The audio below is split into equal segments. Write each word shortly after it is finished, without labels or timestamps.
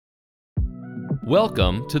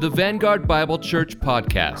Welcome to the Vanguard Bible Church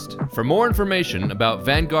podcast. For more information about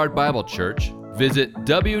Vanguard Bible Church, visit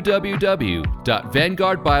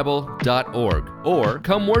www.vanguardbible.org or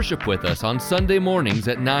come worship with us on Sunday mornings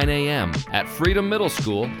at 9 a.m. at Freedom Middle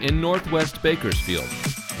School in Northwest Bakersfield.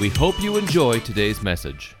 We hope you enjoy today's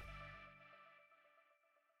message.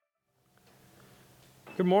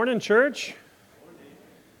 Good morning, church.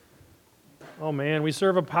 Oh man, we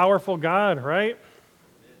serve a powerful God, right?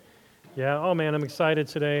 Yeah, oh man, I'm excited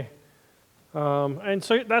today. And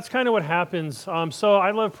so that's kind of what happens. So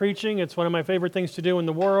I love preaching. It's one of my favorite things to do in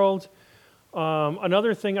the world.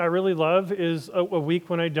 Another thing I really love is a week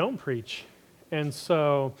when I don't preach. And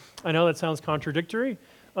so I know that sounds contradictory.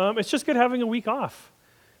 It's just good having a week off.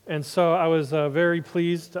 And so I was very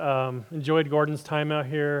pleased, enjoyed Gordon's time out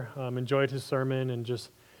here, enjoyed his sermon and just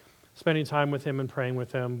spending time with him and praying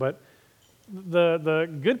with him. But the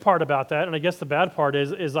good part about that, and I guess the bad part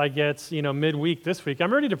is I get, midweek this week,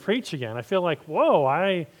 I'm ready to preach again. I feel like,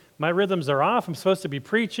 whoa, my rhythms are off. I'm supposed to be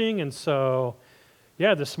preaching. And so,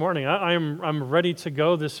 yeah, this morning, I'm ready to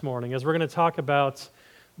go this morning as we're going to talk about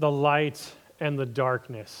the light and the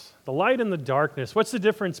darkness. The light and the darkness. What's the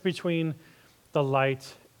difference between the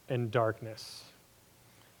light and darkness?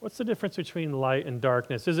 What's the difference between light and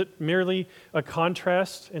darkness? Is it merely a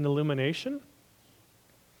contrast in illumination?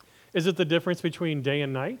 Is it the difference between day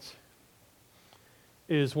and night?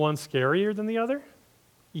 Is one scarier than the other?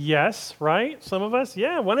 Yes, right? Some of us,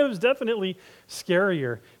 yeah, one of them is definitely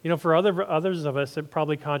scarier. For others of us, it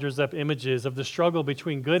probably conjures up images of the struggle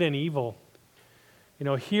between good and evil.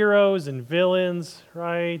 Heroes and villains,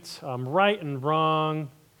 right? Right and wrong.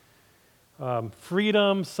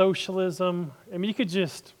 Freedom, socialism. I mean,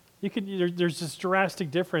 there's this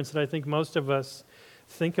drastic difference that I think most of us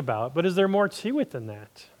think about. But is there more to it than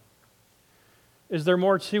that? Is there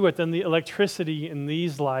more to it than the electricity in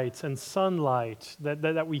these lights and sunlight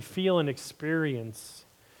that we feel and experience?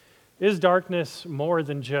 Is darkness more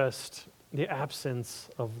than just the absence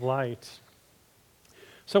of light?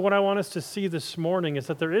 So what I want us to see this morning is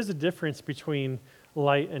that there is a difference between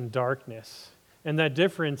light and darkness. And that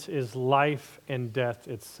difference is life and death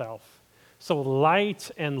itself. So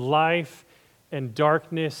light and life and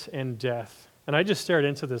darkness and death. And I just stared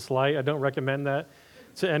into this light. I don't recommend that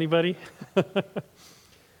to anybody.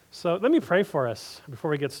 So let me pray for us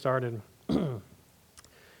before we get started.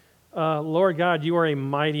 Lord God, you are a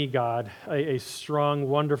mighty God, a strong,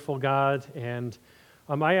 wonderful God. And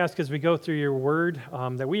I ask as we go through your word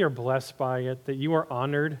that we are blessed by it, that you are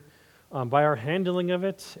honored by our handling of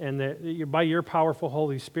it, and that by your powerful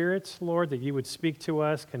Holy Spirit, Lord, that you would speak to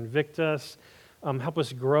us, convict us, help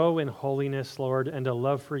us grow in holiness, Lord, and a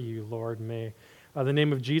love for you, Lord. May the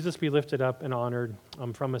name of Jesus be lifted up and honored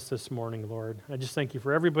from us this morning, Lord. I just thank you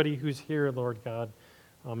for everybody who's here, Lord God.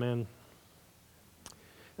 Amen.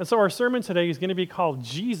 And so our sermon today is going to be called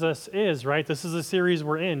Jesus Is, right? This is a series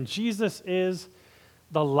we're in. Jesus is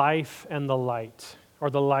the life and the light, or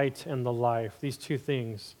the light and the life, these two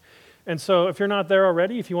things. And so if you're not there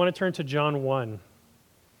already, if you want to turn to John 1.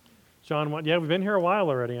 John 1, yeah, we've been here a while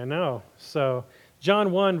already, I know. So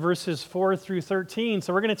John 1, verses 4 through 13.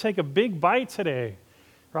 So we're going to take a big bite today,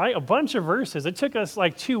 right? A bunch of verses. It took us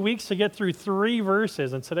like 2 weeks to get through 3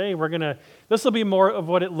 verses. And today this will be more of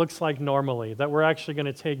what it looks like normally, that we're actually going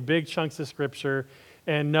to take big chunks of Scripture.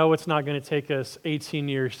 And no, it's not going to take us 18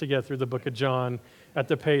 years to get through the book of John at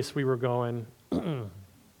the pace we were going.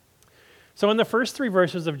 So in the first 3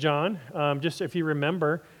 verses of John, just if you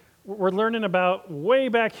remember, we're learning about way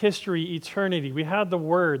back history, eternity. We had the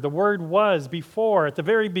Word. The Word was before, at the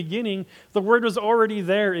very beginning, the Word was already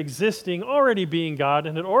there, existing, already being God,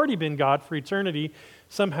 and had already been God for eternity,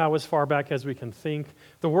 somehow as far back as we can think.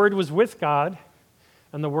 The Word was with God,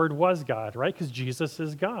 and the Word was God, right? Because Jesus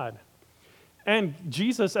is God. And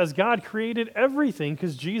Jesus, as God, created everything,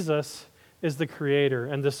 because Jesus is the Creator.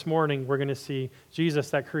 And this morning, we're going to see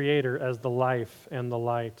Jesus, that Creator, as the life and the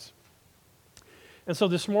light. And so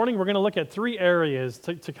this morning, we're going to look at 3 areas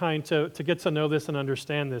to get to know this and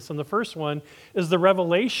understand this. And the first one is the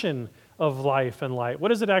revelation of life and light. What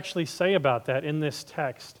does it actually say about that in this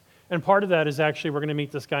text? And part of that is actually we're going to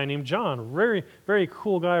meet this guy named John. Very, very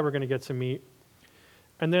cool guy we're going to get to meet.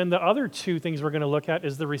 And then the other 2 things we're going to look at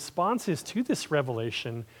is the responses to this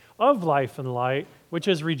revelation of life and light, which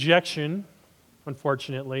is rejection,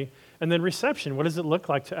 unfortunately, and then reception. What does it look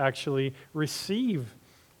like to actually receive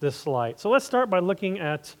this light? So let's start by looking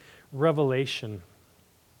at revelation.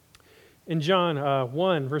 In John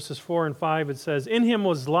 1, verses 4 and 5, it says, "In him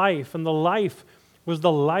was life, and the life was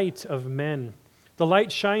the light of men. The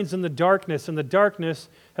light shines in the darkness, and the darkness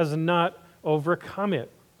has not overcome it."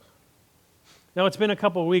 Now, it's been a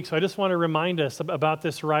couple of weeks, so I just want to remind us about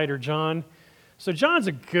this writer, John. So John's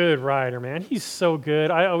a good writer, man. He's so good.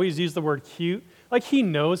 I always use the word cute. Like, he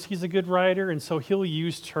knows he's a good writer, and so he'll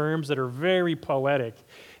use terms that are very poetic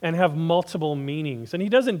and have multiple meanings. And he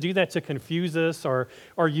doesn't do that to confuse us or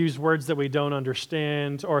use words that we don't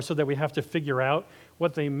understand or so that we have to figure out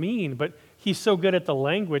what they mean. But he's so good at the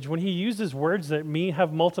language. When he uses words that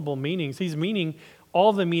have multiple meanings, he's meaning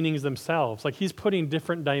all the meanings themselves. Like, he's putting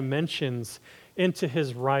different dimensions into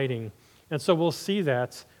his writing. And so we'll see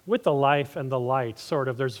that with the life and the light, sort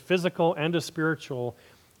of. There's physical and a spiritual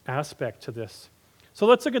aspect to this. So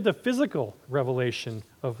let's look at the physical revelation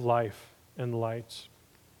of life and light.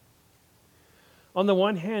 On the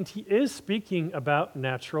one hand, he is speaking about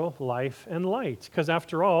natural life and light, because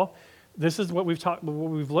after all, this is what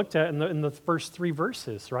we've looked at in the first 3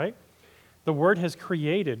 verses, right? The Word has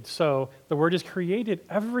created. So the Word has created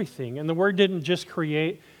everything, and the Word didn't just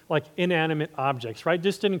create like inanimate objects, right?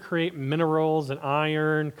 Just didn't create minerals and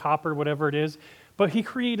iron, copper, whatever it is, but he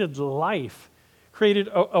created life, created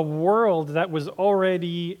a world that was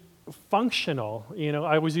already functional. You know,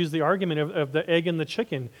 I always use the argument of the egg and the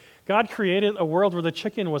chicken. God created a world where the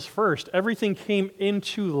chicken was first. Everything came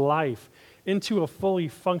into life, into a fully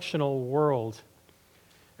functional world.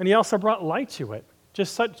 And he also brought light to it.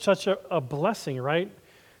 Just such a blessing, right?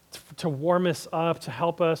 To warm us up, to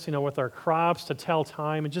help us, with our crops, to tell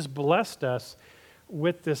time, and just blessed us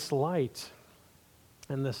with this light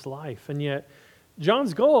and this life. And yet,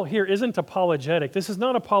 John's goal here isn't apologetic. This is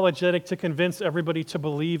not apologetic to convince everybody to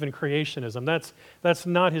believe in creationism. That's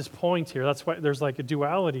not his point here. That's why there's like a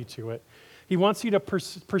duality to it. He wants you to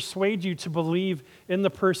persuade you to believe in the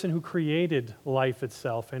person who created life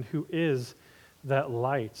itself and who is that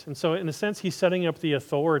light. And so in a sense, he's setting up the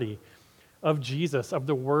authority of Jesus, of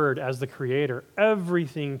the Word as the creator.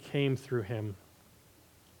 Everything came through him.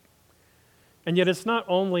 And yet it's not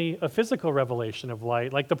only a physical revelation of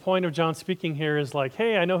light. Like, the point of John speaking here is like,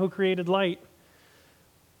 hey, I know who created light,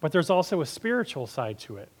 but there's also a spiritual side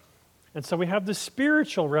to it. And so we have the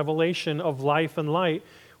spiritual revelation of life and light,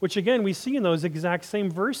 which again we see in those exact same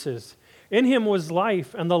verses. In him was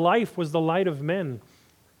life, and the life was the light of men.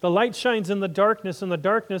 The light shines in the darkness, and the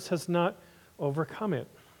darkness has not overcome it.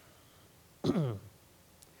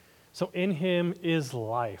 So in him is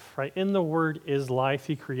life, right? In the Word is life.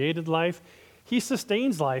 He created life. He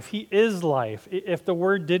sustains life. He is life. If the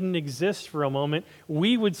Word didn't exist for a moment,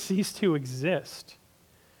 we would cease to exist.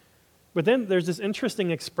 But then there's this interesting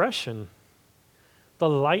expression, the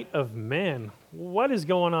light of men. What is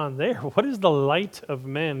going on there? What is the light of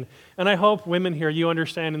men? And I hope women here, you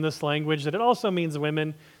understand in this language that it also means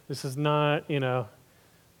women. This is not,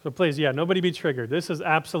 so please, nobody be triggered. This is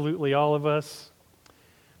absolutely all of us.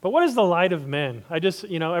 But what is the light of men? I just,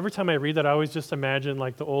 every time I read that, I always just imagine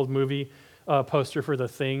like the old movie poster for The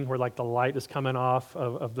Thing, where like the light is coming off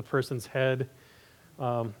of the person's head.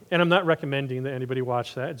 And I'm not recommending that anybody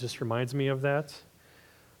watch that. It just reminds me of that.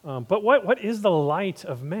 But what is the light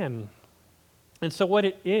of men? And so what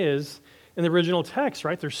it is in the original text,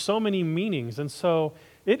 right? There's so many meanings. And so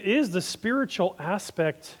it is the spiritual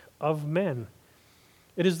aspect of men.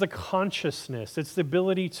 It is the consciousness. It's the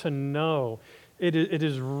ability to know. It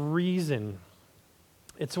is reason.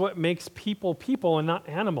 It's what makes people people and not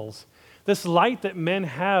animals. This light that men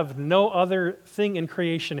have, no other thing in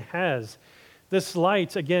creation has. This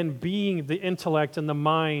light, again, being the intellect and the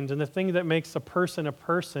mind and the thing that makes a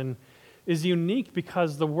person, is unique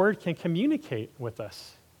because the Word can communicate with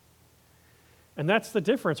us. And that's the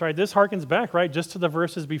difference, right? This harkens back, right, just to the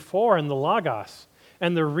verses before and the Logos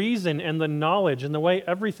and the reason and the knowledge and the way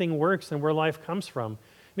everything works and where life comes from.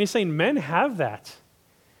 And he's saying men have that.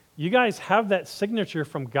 You guys have that signature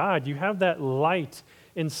from God. You have that light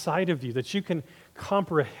inside of you that you can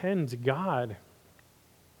comprehend God.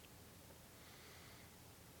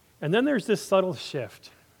 And then there's this subtle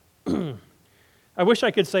shift. I wish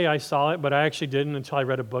I could say I saw it, but I actually didn't until I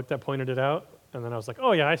read a book that pointed it out. And then I was like,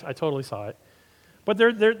 oh yeah, I totally saw it. But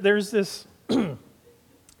there's this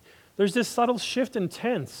there's this subtle shift in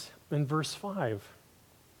tense in verse 5,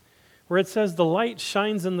 where it says, the light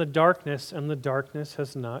shines in the darkness, and the darkness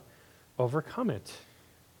has not overcome it.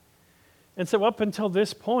 And so up until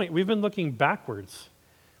this point, we've been looking backwards,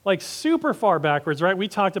 like super far backwards, right? We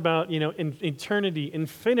talked about, in eternity,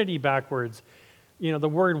 infinity backwards. The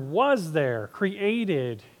Word was there,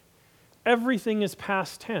 created. Everything is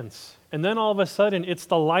past tense. And then all of a sudden, it's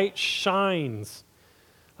the light shines.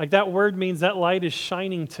 Like, that word means that light is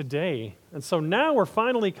shining today. And so now we're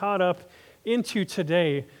finally caught up into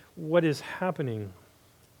today, what is happening.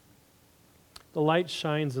 The light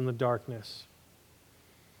shines in the darkness.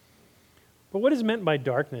 But what is meant by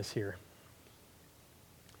darkness here?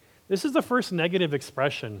 This is the first negative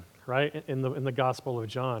expression, right, in the Gospel of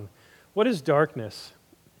John. What is darkness?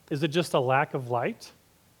 Is it just a lack of light?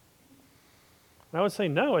 And I would say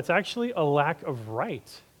no, it's actually a lack of right.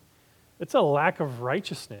 It's a lack of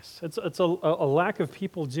righteousness. It's a lack of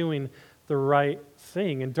people doing the right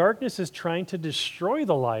thing. And darkness is trying to destroy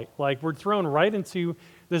the light. Like we're thrown right into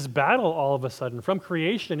this battle all of a sudden, from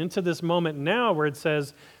creation into this moment now where it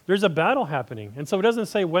says there's a battle happening. And so it doesn't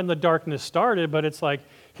say when the darkness started, but it's like,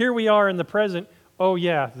 here we are in the present. Oh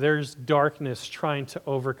yeah, there's darkness trying to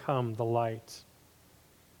overcome the light.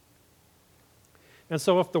 And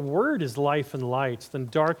so if the word is life and light, then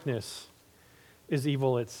darkness is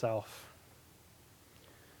evil itself.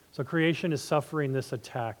 So creation is suffering this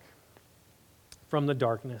attack from the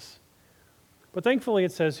darkness. But thankfully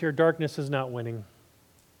it says here, darkness is not winning.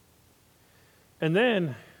 And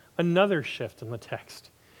then another shift in the text.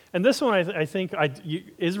 And this one I think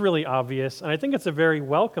is really obvious, and I think it's a very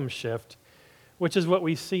welcome shift, which is what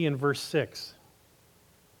we see in verse 6.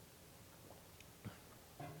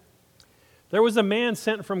 There was a man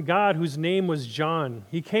sent from God whose name was John.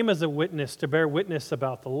 He came as a witness to bear witness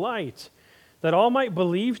about the light, that all might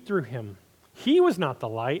believe through him. He was not the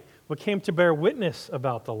light, but came to bear witness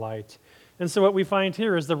about the light. And so what we find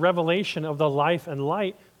here is the revelation of the life and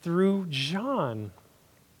light through John.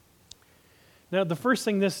 Now, the first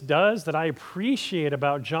thing this does that I appreciate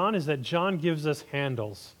about John is that John gives us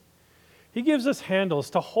handles. He gives us handles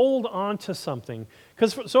to hold on to something.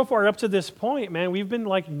 Because so far up to this point, man, we've been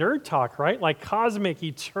like nerd talk, right? Like cosmic,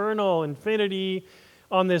 eternal, infinity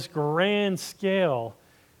on this grand scale.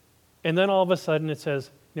 And then all of a sudden it says,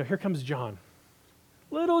 here comes John.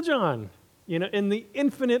 Little John, in the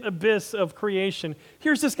infinite abyss of creation.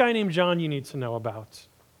 Here's this guy named John you need to know about.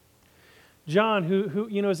 John, who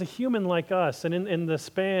is a human like us, and in the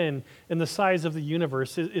span, in the size of the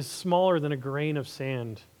universe, is smaller than a grain of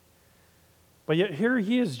sand. But yet here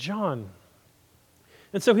he is, John.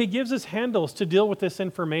 And so he gives us handles to deal with this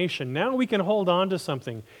information. Now we can hold on to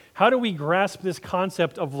something. How do we grasp this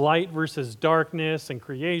concept of light versus darkness and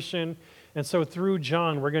creation? And so through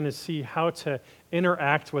John, we're going to see how to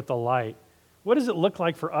interact with the light. What does it look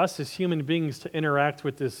like for us as human beings to interact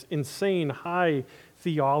with this insane high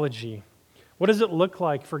theology? What does it look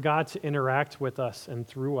like for God to interact with us and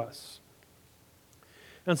through us?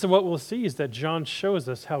 And so what we'll see is that John shows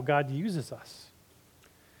us how God uses us.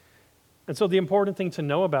 And so the important thing to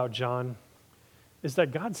know about John is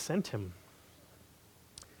that God sent him.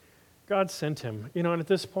 God sent him. And at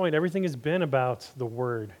this point, everything has been about the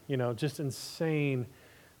Word, just insane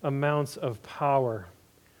amounts of power.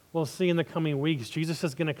 We'll see in the coming weeks, Jesus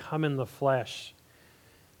is going to come in the flesh.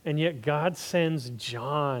 And yet God sends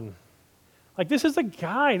John. Like, this is a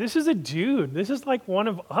guy, this is a dude, this is like one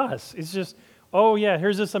of us. It's just, oh yeah,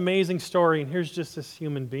 here's this amazing story, and here's just this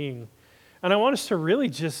human being. And I want us to really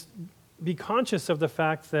just be conscious of the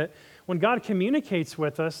fact that when God communicates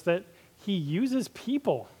with us, that he uses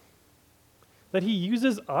people, that he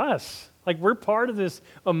uses us. Like, we're part of this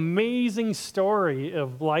amazing story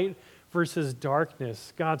of light versus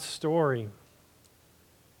darkness, God's story.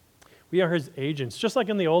 We are his agents, just like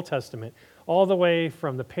in the Old Testament. All the way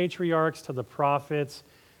from the patriarchs to the prophets,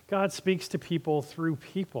 God speaks to people through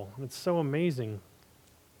people. It's so amazing.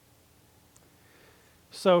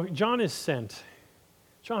 So John is sent.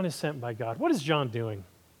 John is sent by God. What is John doing?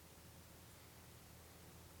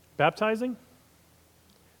 Baptizing?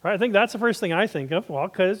 Right, I think that's the first thing I think of. Well,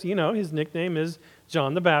 because, his nickname is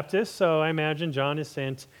John the Baptist, so I imagine John is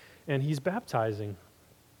sent and he's baptizing.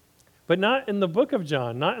 But not in the book of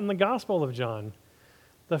John, not in the Gospel of John.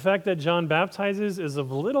 The fact that John baptizes is of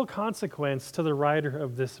little consequence to the writer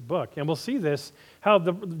of this book. And we'll see this, how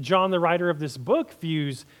John, the writer of this book,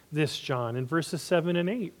 views this John in verses 7 and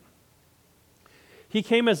 8. He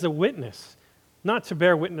came as a witness, not to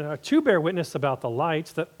bear witness about the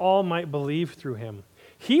light, that all might believe through him.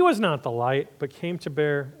 He was not the light, but came to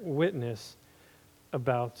bear witness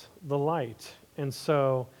about the light. And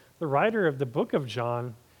so the writer of the book of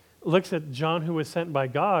John looks at John who was sent by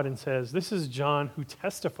God and says, this is John who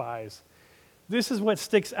testifies. This is what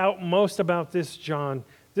sticks out most about this John.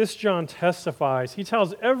 This John testifies. He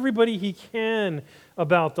tells everybody he can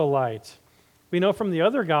about the light. We know from the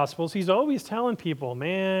other Gospels, he's always telling people,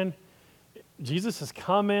 man, Jesus is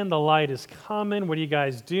coming, the light is coming, what are you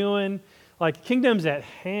guys doing? Like, kingdom's at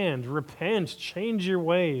hand, repent, change your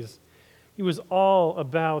ways. He was all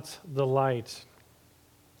about the light.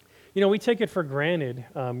 We take it for granted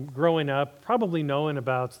growing up, probably knowing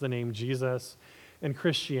about the name Jesus and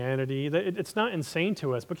Christianity. It's not insane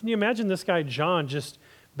to us, but can you imagine this guy John just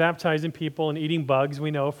baptizing people and eating bugs we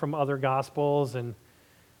know from other Gospels? And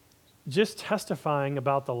just testifying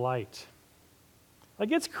about the light.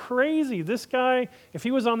 Like, it's crazy. This guy, if he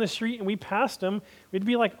was on the street and we passed him, we'd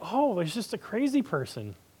be like, oh, he's just a crazy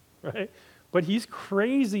person, right? But he's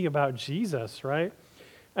crazy about Jesus, right?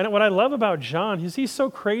 And what I love about John is he's so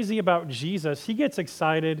crazy about Jesus, he gets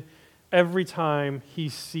excited every time he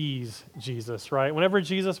sees Jesus, right? Whenever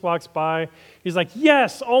Jesus walks by, he's like,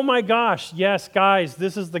 yes, oh my gosh, yes, guys,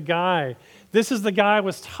 this is the guy. This is the guy I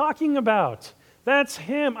was talking about. That's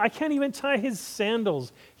him. I can't even tie his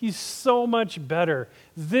sandals. He's so much better.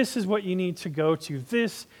 This is what you need to go to.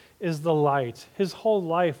 This is the light. His whole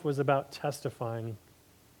life was about testifying.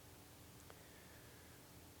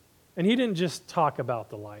 And he didn't just talk about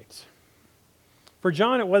the light. For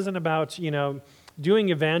John, it wasn't about, doing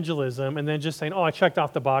evangelism and then just saying, oh, I checked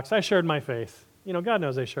off the box. I shared my faith. God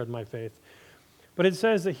knows I shared my faith. But it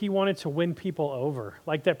says that he wanted to win people over,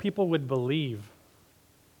 like that people would believe.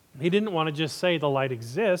 He didn't want to just say the light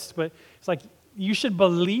exists, but it's like, you should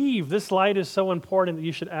believe. This light is so important that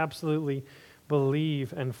you should absolutely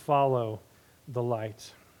believe and follow the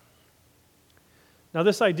light. Now,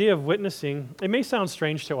 this idea of witnessing, it may sound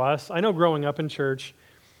strange to us. I know growing up in church,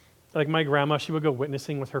 like my grandma, she would go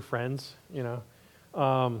witnessing with her friends,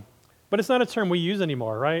 but it's not a term we use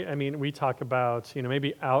anymore, right? I mean, we talk about,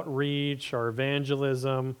 maybe outreach or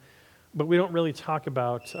evangelism, but we don't really talk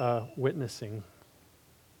about witnessing.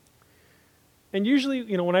 And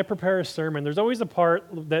usually, when I prepare a sermon, there's always a part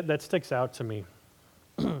that sticks out to me.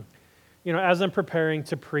 As I'm preparing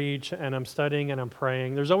to preach and I'm studying and I'm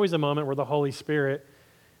praying, there's always a moment where the Holy Spirit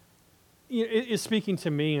is speaking to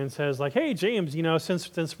me and says, like, hey, James,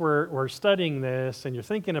 since we're studying this and you're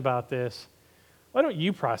thinking about this, why don't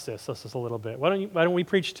you process this a little bit? Why don't we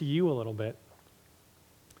preach to you a little bit?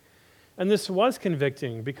 And this was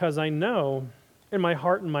convicting because I know in my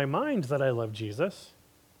heart and my mind that I love Jesus.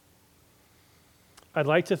 I'd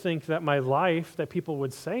like to think that my life, that people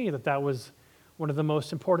would say that was one of the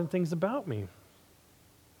most important things about me.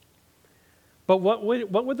 But what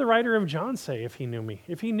would the writer of John say if he knew me?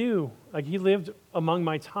 If he knew, like he lived among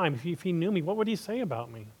my time, if he knew me, what would he say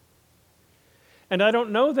about me? And I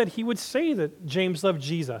don't know that he would say that James loved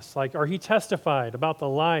Jesus, or he testified about the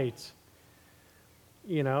light.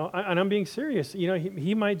 And I'm being serious.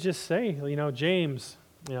 He might just say, James,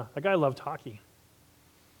 that guy loved hockey.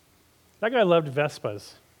 That guy loved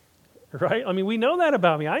Vespas, right? I mean, we know that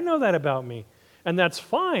about me. I know that about me. And that's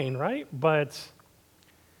fine, right? But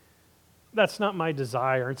that's not my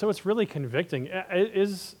desire. And so it's really convicting.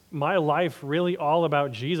 Is my life really all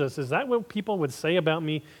about Jesus? Is that what people would say about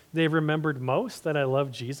me they remembered most, that I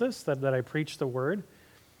love Jesus, that I preach the word?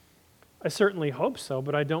 I certainly hope so,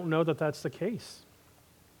 but I don't know that that's the case.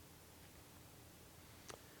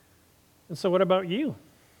 And so what about you?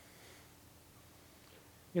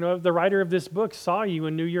 If the writer of this book saw you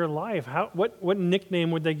and knew your life, what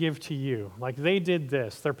nickname would they give to you? Like, they did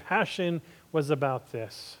this. Their passion was about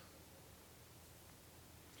this.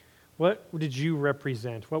 What did you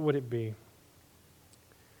represent? What would it be?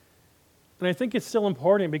 And I think it's still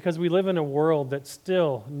important because we live in a world that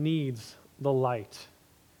still needs the light.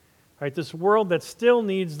 Right? This world that still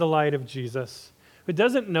needs the light of Jesus. Who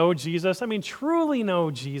doesn't know Jesus, truly know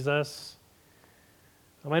Jesus.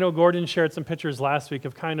 I know Gordon shared some pictures last week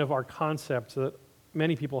of kind of our concept that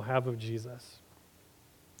many people have of Jesus.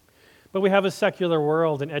 But we have a secular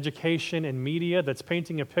world and education and media that's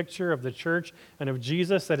painting a picture of the church and of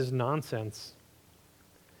Jesus that is nonsense.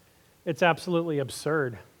 It's absolutely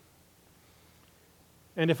absurd.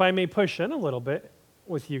 And if I may push in a little bit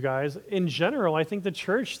with you guys, in general, I think the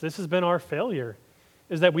church, this has been our failure,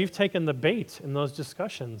 is that we've taken the bait in those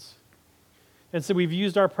discussions. And so we've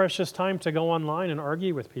used our precious time to go online and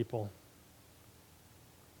argue with people.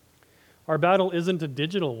 Our battle isn't a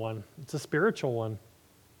digital one, it's a spiritual one.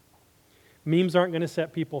 Memes aren't going to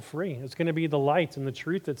set people free. It's going to be the light and the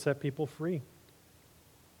truth that set people free.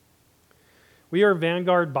 We are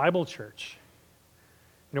Vanguard Bible Church.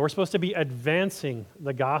 We're supposed to be advancing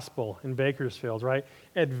the gospel in Bakersfield, right?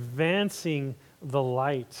 Advancing the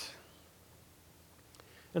light.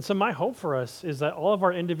 And so my hope for us is that all of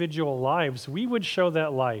our individual lives, we would show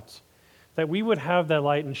that light, that we would have that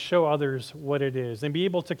light and show others what it is and be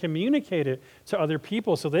able to communicate it to other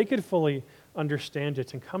people so they could fully understand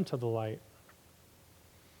it and come to the light.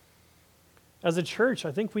 As a church,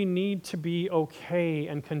 I think we need to be okay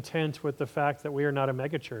and content with the fact that we are not a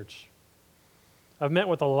megachurch. I've met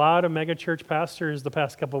with a lot of megachurch pastors the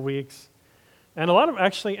past couple of weeks. And a lot of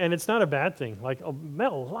and it's not a bad thing. I've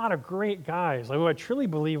met a lot of great guys who I truly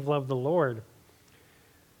believe love the Lord.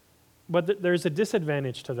 But there's a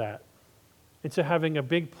disadvantage to that. It's having a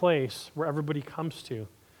big place where everybody comes to.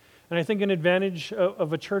 And I think an advantage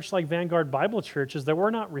of a church like Vanguard Bible Church is that we're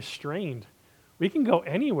not restrained. We can go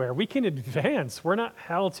anywhere. We can advance. We're not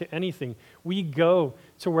held to anything. We go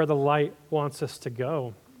to where the light wants us to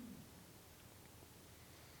go.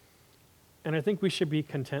 And I think we should be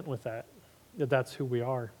content with that that's who we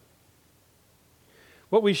are.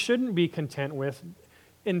 What we shouldn't be content with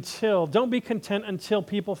don't be content until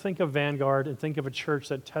people think of Vanguard and think of a church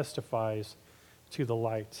that testifies to the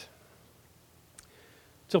light.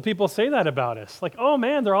 Till people say that about us. Like, oh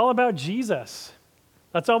man, they're all about Jesus.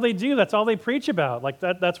 That's all they do. That's all they preach about. Like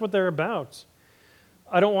that's what they're about.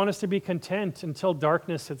 I don't want us to be content until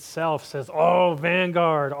darkness itself says, oh,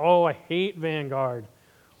 Vanguard. Oh, I hate Vanguard.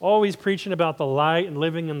 Always preaching about the light and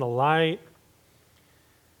living in the light.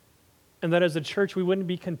 And that as a church, we wouldn't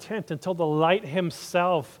be content until the light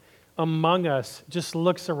himself among us just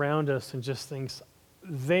looks around us and just thinks,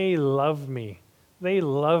 they love me. They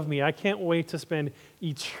love me. I can't wait to spend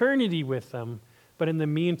eternity with them. But in the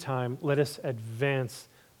meantime, let us advance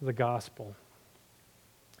the gospel.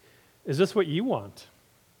 Is this what you want?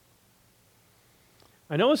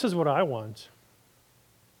 I know this is what I want.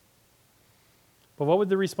 But what would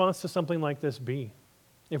the response to something like this be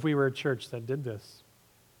if we were a church that did this?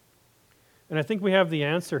 And I think we have the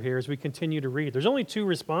answer here as we continue to read. There's only two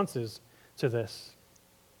responses to this.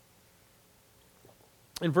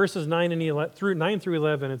 In verses 9 through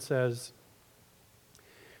 11, it says,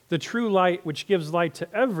 the true light, which gives light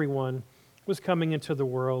to everyone, was coming into the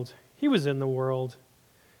world. He was in the world,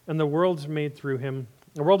 and the world was made through him.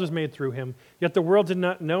 The world was made through him, yet the world did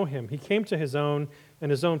not know him. He came to his own,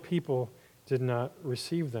 and his own people did not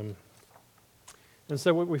receive them. And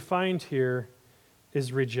so what we find here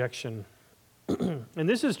is rejection. And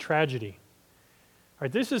this is tragedy. All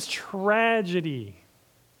right, this is tragedy.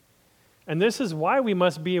 And this is why we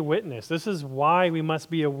must be a witness. This is why we must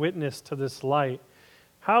be a witness to this light.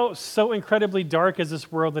 How so incredibly dark is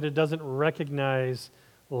this world that it doesn't recognize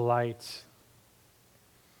light?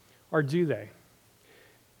 Or do they?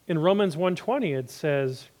 In Romans 1:20 it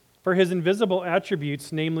says, for his invisible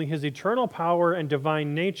attributes, namely his eternal power and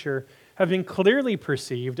divine nature, have been clearly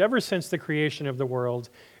perceived ever since the creation of the world.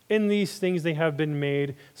 In these things they have been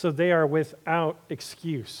made, so they are without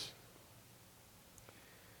excuse.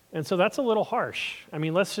 And so that's a little harsh. I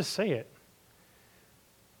mean, let's just say it.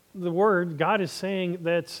 God is saying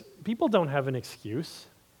that people don't have an excuse.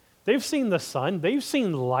 They've seen the sun. They've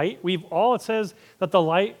seen light. It says that the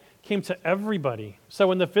light came to everybody.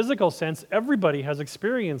 So in the physical sense, everybody has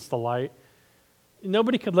experienced the light.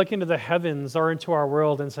 Nobody could look into the heavens or into our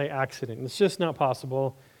world and say accident. It's just not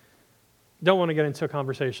possible. Don't want to get into a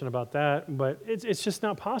conversation about that, but it's just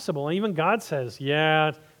not possible. And even God says,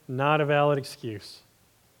 yeah, not a valid excuse.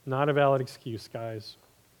 Not a valid excuse, guys.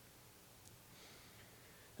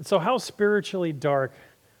 And so how spiritually dark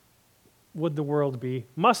would the world be,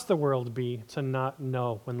 must the world be, to not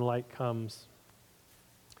know when light comes?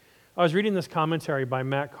 I was reading this commentary by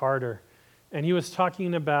Matt Carter, and he was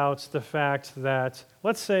talking about the fact that,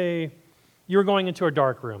 let's say you were going into a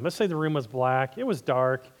dark room. Let's say the room was black, it was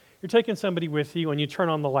dark, you're taking somebody with you, and you turn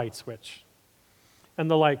on the light switch, and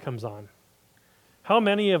the light comes on. How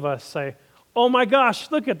many of us say, oh my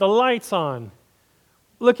gosh, look at the lights on.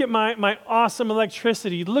 Look at my awesome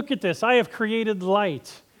electricity. Look at this. I have created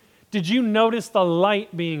light. Did you notice the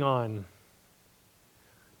light being on?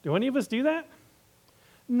 Do any of us do that?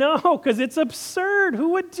 No, because it's absurd. Who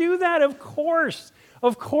would do that? Of course.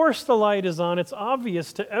 Of course the light is on. It's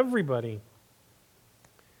obvious to everybody.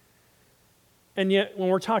 And yet, when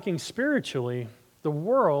we're talking spiritually, the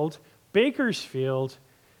world, Bakersfield,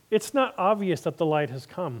 it's not obvious that the light has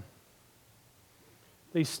come.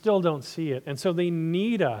 They still don't see it. And so they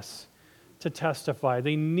need us to testify.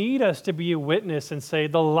 They need us to be a witness and say,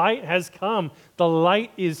 the light has come. The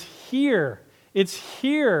light is here. It's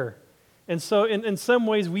here. And so in some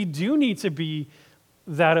ways, we do need to be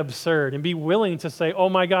that absurd and be willing to say, oh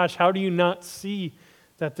my gosh, how do you not see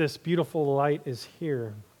that this beautiful light is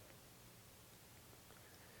here?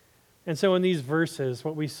 And so in these verses,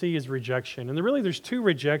 what we see is rejection. And there's two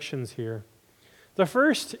rejections here. The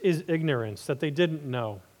first is ignorance, that they didn't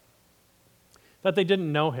know. That they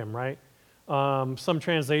didn't know him, right? Some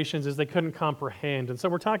translations is they couldn't comprehend. And so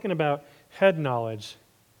we're talking about head knowledge,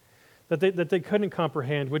 that they couldn't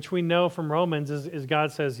comprehend, which we know from Romans is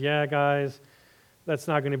God says, yeah, guys, that's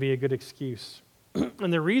not going to be a good excuse.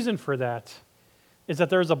 And the reason for that is that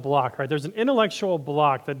there's a block, right? There's an intellectual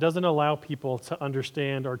block that doesn't allow people to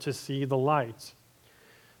understand or to see the light.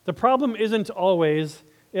 The problem isn't always,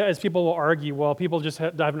 as people will argue, well, people just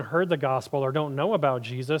haven't heard the gospel or don't know about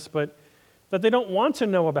Jesus, but that they don't want to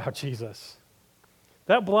know about Jesus.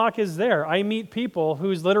 That block is there. I meet people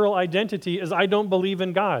whose literal identity is I don't believe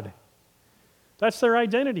in God. That's their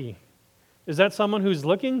identity. Is that someone who's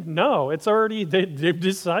looking? No, it's already, they've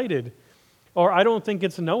decided. Or I don't think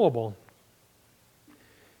it's knowable.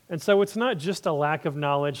 And so it's not just a lack of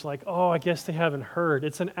knowledge like, oh, I guess they haven't heard.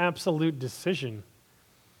 It's an absolute decision.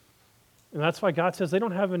 And that's why God says they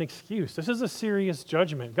don't have an excuse. This is a serious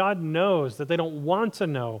judgment. God knows that they don't want to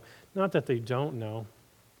know, not that they don't know.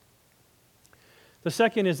 The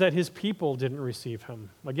second is that his people didn't receive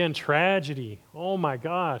him. Again, tragedy. Oh my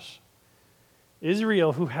gosh.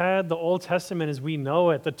 Israel, who had the Old Testament as we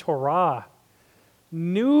know it, the Torah,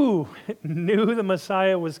 knew the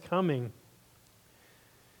Messiah was coming.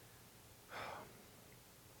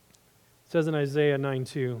 It says in Isaiah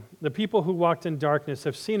 9:2, the people who walked in darkness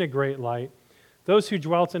have seen a great light. Those who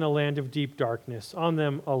dwelt in a land of deep darkness, on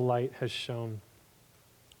them a light has shone.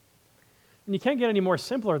 And you can't get any more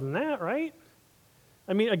simpler than that, right?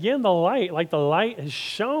 I mean, again, the light has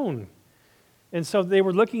shone. And so they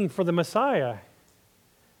were looking for the Messiah.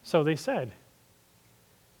 So they said,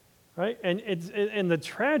 right? And the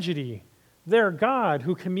tragedy, their God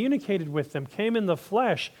who communicated with them came in the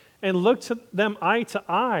flesh and looked to them eye to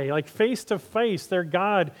eye, like face to face, their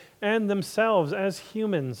God and themselves as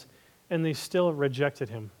humans, and they still rejected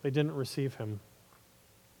him. They didn't receive him.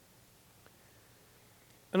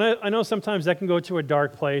 And I know sometimes that can go to a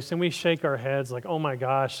dark place, and we shake our heads like, oh my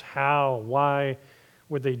gosh, how, why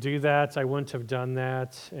would they do that? I wouldn't have done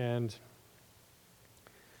that. And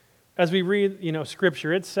as we read,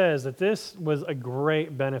 Scripture, it says that this was a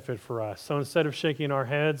great benefit for us. So instead of shaking our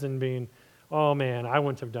heads and being, oh man, I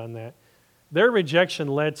wouldn't have done that, their rejection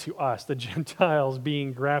led to us, the Gentiles,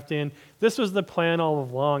 being grafted in. This was the plan all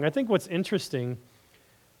along. I think what's interesting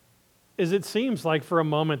is it seems like for a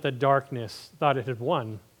moment that darkness thought it had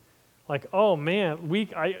won. Like, oh man,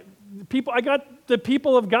 I got the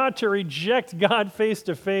people of God to reject God face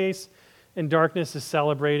to face, and darkness is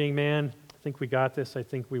celebrating, man, I think we got this, I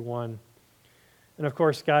think we won. And of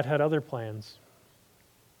course, God had other plans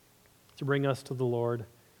to bring us to the Lord,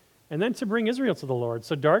 and then to bring Israel to the Lord.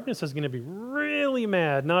 So darkness is going to be really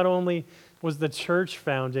mad. Not only was the church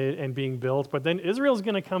founded and being built, but then Israel's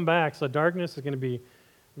going to come back, so darkness is going to be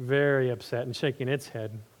very upset and shaking its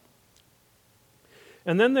head.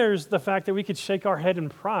 And then there's the fact that we could shake our head in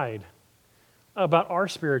pride about our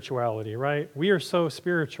spirituality, right? We are so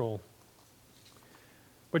spiritual.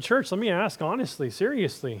 But church, let me ask honestly,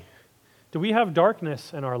 seriously, do we have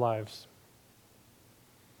darkness in our lives?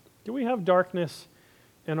 Do we have darkness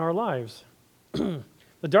in our lives? The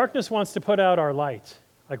darkness wants to put out our light.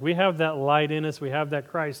 Like we have that light in us, we have that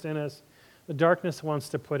Christ in us. The darkness wants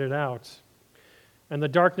to put it out. And the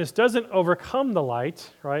darkness doesn't overcome the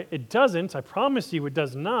light, right? It doesn't. I promise you it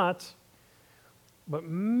does not. But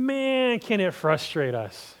man, can it frustrate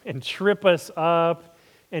us and trip us up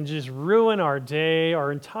and just ruin our day, our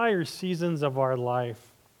entire seasons of our life.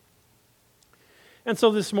 And so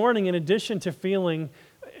this morning, in addition to feeling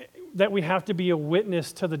that we have to be a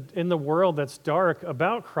witness in the world that's dark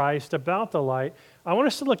about Christ, about the light, I want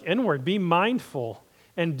us to look inward, be mindful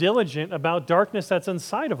and diligent about darkness that's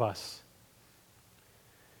inside of us.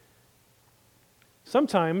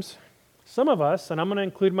 Sometimes, some of us, and I'm going to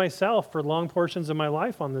include myself for long portions of my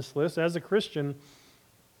life on this list, as a Christian,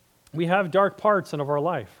 we have dark parts of our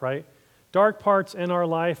life, right? Dark parts in our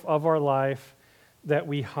life, of our life, that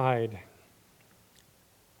we hide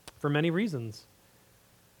for many reasons.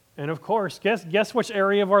 And of course, guess which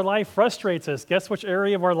area of our life frustrates us? Guess which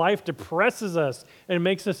area of our life depresses us and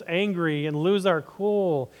makes us angry and lose our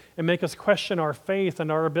cool and make us question our faith and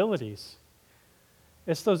our abilities?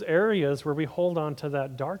 It's those areas where we hold on to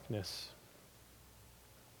that darkness.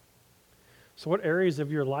 So what areas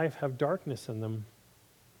of your life have darkness in them?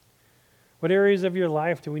 What areas of your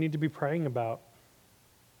life do we need to be praying about?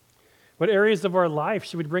 What areas of our life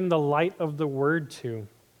should we bring the light of the Word to?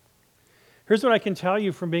 Here's what I can tell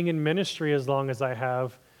you from being in ministry as long as I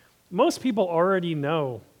have. Most people already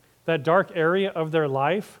know that dark area of their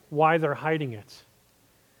life, why they're hiding it.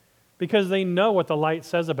 Because they know what the light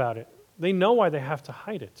says about it. They know why they have to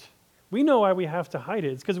hide it. We know why we have to hide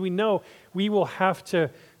it. It's because we know we will have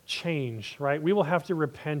to change, right? We will have to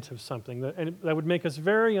repent of something, and that would make us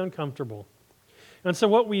very uncomfortable. And so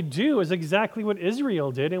what we do is exactly what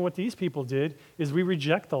Israel did and what these people did, is we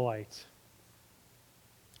reject the light.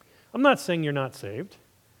 I'm not saying you're not saved.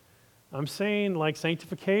 I'm saying, like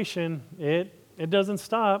sanctification, it doesn't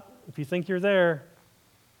stop. If you think you're there,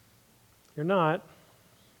 you're not.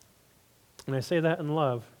 And I say that in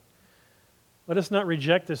love. Let us not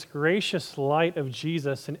reject this gracious light of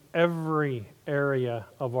Jesus in every area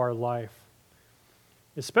of our life.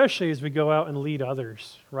 especially as we go out and lead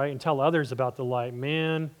others, right, and tell others about the light.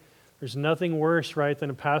 Man, there's nothing worse, right, than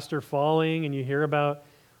a pastor falling and you hear about,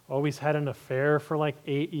 oh, he's had an affair for like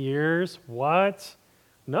 8 years. What?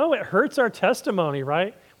 No, it hurts our testimony,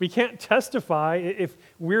 right? We can't testify if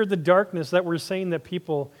we're the darkness that we're saying that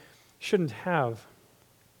people shouldn't have.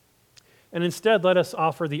 And instead, let us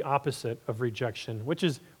offer the opposite of rejection, which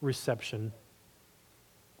is reception.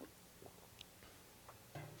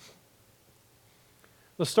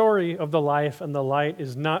 The story of the life and the light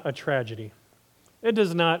is not a tragedy. It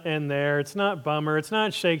does not end there. It's not bummer. It's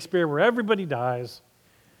not Shakespeare where everybody dies.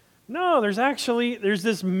 No, there's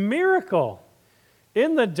this miracle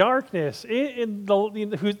in the darkness, in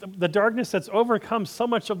the darkness that's overcome so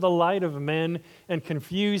much of the light of men and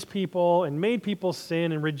confused people and made people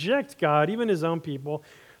sin and reject God, even his own people.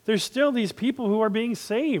 There's still these people who are being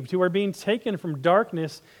saved, who are being taken from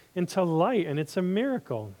darkness into light, and it's a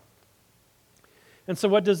miracle. And so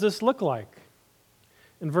what does this look like?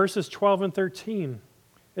 In verses 12 and 13,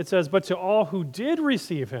 it says, "But to all who did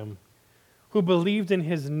receive him, who believed in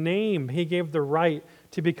his name, he gave the right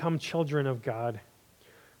to become children of God,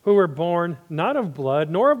 who were born not of blood,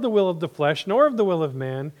 nor of the will of the flesh, nor of the will of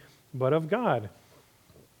man, but of God."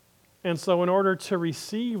 And so in order to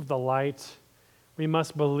receive the light, we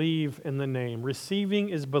must believe in the name. Receiving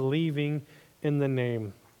is believing in the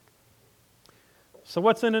name. So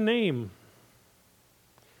what's in a name?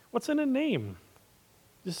 What's in a name?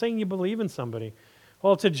 Just saying you believe in somebody.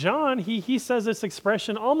 Well, to John, he says this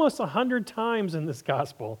expression almost 100 times in this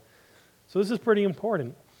gospel. So this is pretty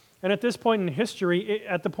important. And at this point in history,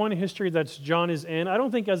 at the point in history that John is in, I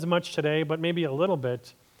don't think as much today, but maybe a little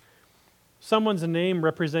bit, someone's name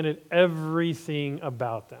represented everything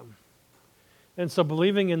about them. And so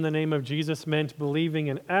believing in the name of Jesus meant believing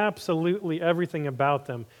in absolutely everything about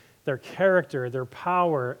them, their character, their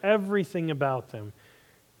power, everything about them.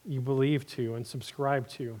 You believe to and subscribe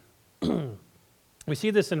to. We see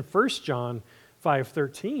this in 1 John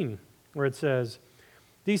 5:13, where it says,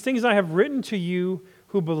 "These things I have written to you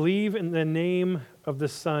who believe in the name of the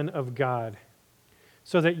Son of God,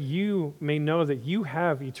 so that you may know that you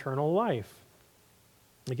have eternal life."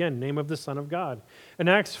 Again, name of the Son of God. In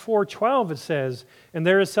Acts 4:12 it says, "And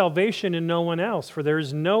there is salvation in no one else, for there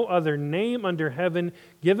is no other name under heaven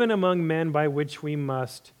given among men by which we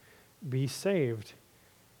must be saved."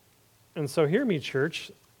 And so hear me,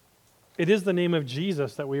 church, it is the name of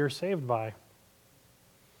Jesus that we are saved by.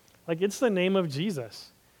 Like, it's the name of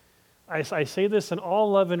Jesus. I say this in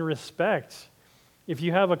all love and respect. If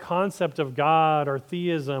you have a concept of God or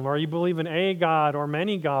theism, or you believe in a God or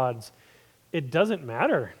many gods, it doesn't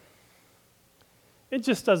matter. It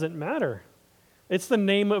just doesn't matter. It's the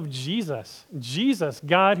name of Jesus. Jesus,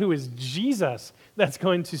 God who is Jesus, that's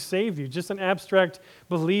going to save you. Just an abstract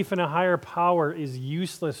belief in a higher power is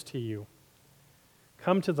useless to you.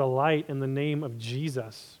 Come to the light in the name of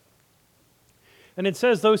Jesus. And it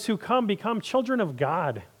says those who come become children of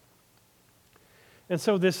God. And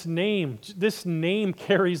so this name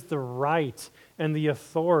carries the right and the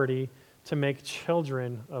authority to make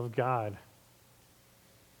children of God.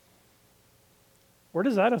 Where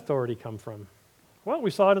does that authority come from? Well,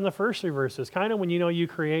 we saw it in the first 3 verses. Kind of when you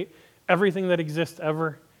create everything that exists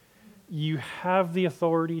ever, you have the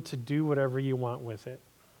authority to do whatever you want with it.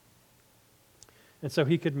 And so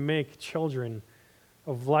he could make children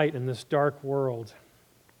of light in this dark world.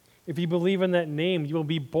 If you believe in that name, you will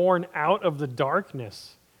be born out of the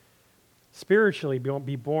darkness. Spiritually, you won't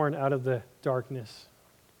be born out of the darkness.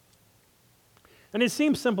 And it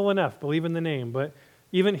seems simple enough, believe in the name, but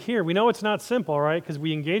even here, we know it's not simple, right? Because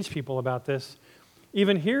we engage people about this.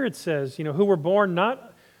 Even here it says, who were born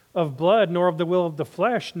not of blood, nor of the will of the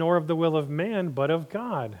flesh, nor of the will of man, but of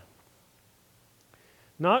God.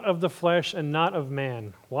 Not of the flesh and not of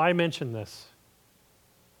man. Why mention this?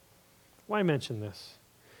 Why mention this?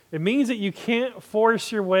 It means that you can't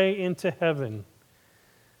force your way into heaven.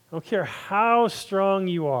 I don't care how strong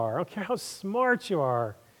you are. I don't care how smart you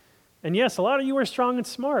are. And yes, a lot of you are strong and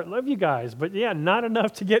smart. Love you guys. But yeah, not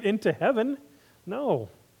enough to get into heaven. No.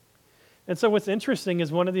 And so what's interesting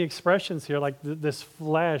is one of the expressions here, like this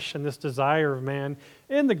flesh and this desire of man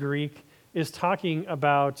in the Greek, is talking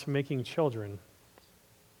about making children.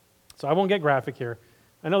 So I won't get graphic here.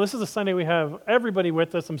 I know this is a Sunday we have everybody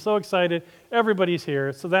with us. I'm so excited. Everybody's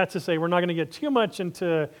here. So that's to say we're not going to get too much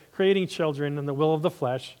into creating children and the will of the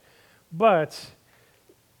flesh. But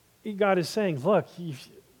God is saying, look,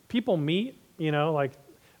 people meet, like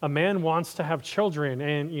a man wants to have children,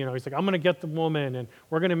 and he's like, I'm going to get the woman and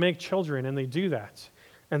we're going to make children, and they do that,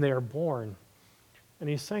 and they are born. And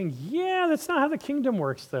he's saying, yeah, that's not how the kingdom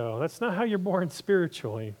works, though. That's not how you're born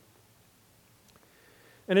spiritually.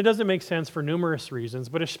 And it doesn't make sense for numerous reasons,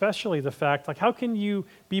 but especially the fact, like, how can you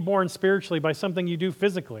be born spiritually by something you do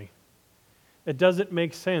physically? It doesn't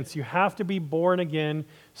make sense. You have to be born again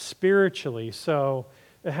spiritually. So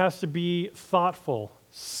it has to be thoughtful,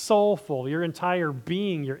 soulful. Your entire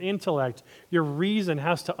being, your intellect, your reason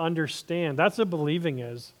has to understand. That's what believing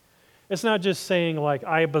is. It's not just saying, like,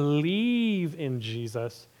 I believe in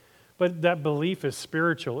Jesus, but that belief is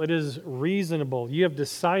spiritual. It is reasonable. You have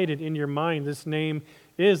decided in your mind this name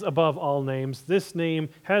is above all names. This name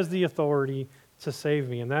has the authority to save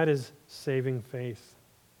me, and that is saving faith.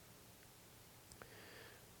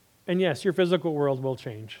 And yes, your physical world will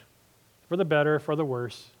change, for the better, for the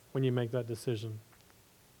worse, when you make that decision.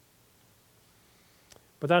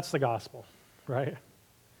 But that's the gospel, right?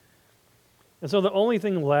 And so the only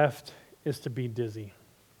thing left is to be dizzy.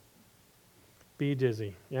 Be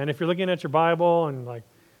dizzy. And if you're looking at your Bible and like,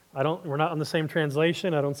 we're not on the same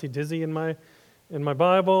translation, I don't see dizzy in my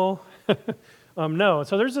Bible. No.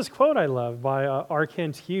 So there's this quote I love by R.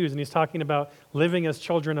 Kent Hughes, and he's talking about living as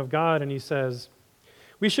children of God, and he says,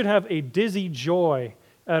 "We should have a dizzy joy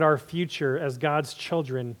at our future as God's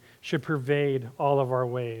children should pervade all of our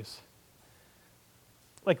ways."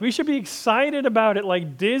 Like, we should be excited about it,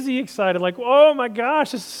 like dizzy excited, like, oh my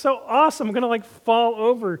gosh, this is so awesome. I'm going to like fall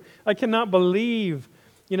over. I cannot believe.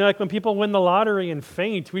 You know, like when people win the lottery and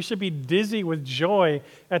faint, we should be dizzy with joy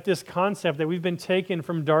at this concept that we've been taken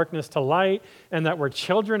from darkness to light and that we're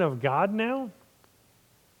children of God now.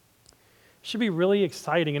 It should be really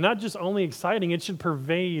exciting, and not just only exciting, it should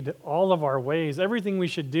pervade all of our ways. Everything we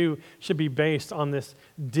should do should be based on this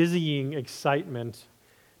dizzying excitement.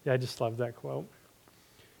 Yeah, I just love that quote.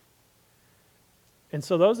 And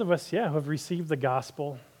so those of us, who have received the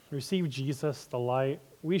gospel, received Jesus, the light,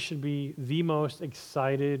 we should be the most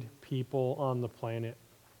excited people on the planet.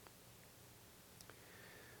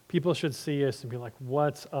 People should see us and be like,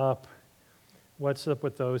 what's up? What's up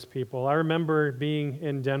with those people? I remember being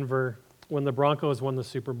in Denver when the Broncos won the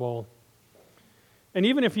Super Bowl. And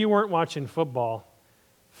even if you weren't watching football,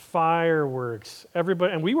 fireworks,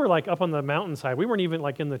 everybody, and we were like up on the mountainside. We weren't even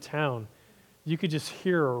like in the town. You could just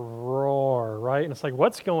hear a roar, right? And it's like,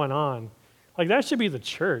 what's going on? Like, that should be the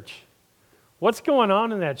church. What's going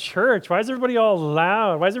on in that church? Why is everybody all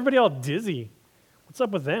loud? Why is everybody all dizzy? What's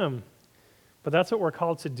up with them? But that's what we're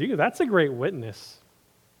called to do. That's a great witness.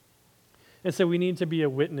 And so we need to be a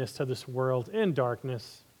witness to this world in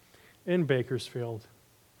darkness, in Bakersfield.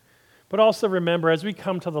 But also remember, as we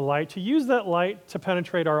come to the light, to use that light to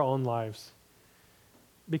penetrate our own lives.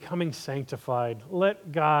 Becoming sanctified.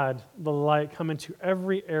 Let God, the light, come into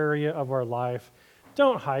every area of our life.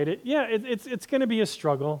 Don't hide it. Yeah, it's going to be a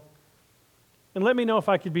struggle. And let me know if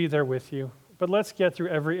I could be there with you. But let's get through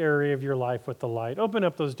every area of your life with the light. Open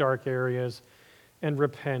up those dark areas and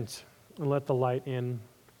repent and let the light in.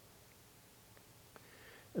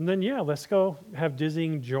 And then, let's go have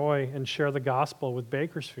dizzying joy and share the gospel with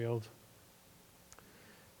Bakersfield.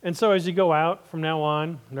 And so as you go out from now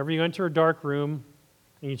on, whenever you enter a dark room,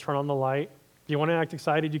 and you turn on the light. If you want to act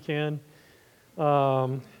excited, you can.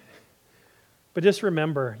 But just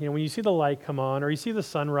remember, when you see the light come on, or you see the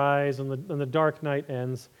sunrise and the dark night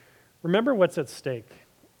ends, remember what's at stake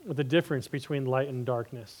with the difference between light and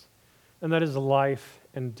darkness. And that is life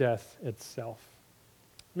and death itself.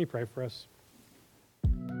 Let me pray for us.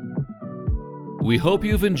 We hope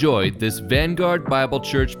you've enjoyed this Vanguard Bible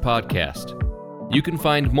Church podcast. You can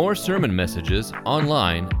find more sermon messages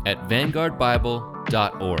online at vanguardbible.org.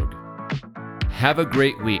 Have a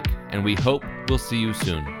great week, and we hope we'll see you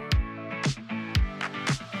soon.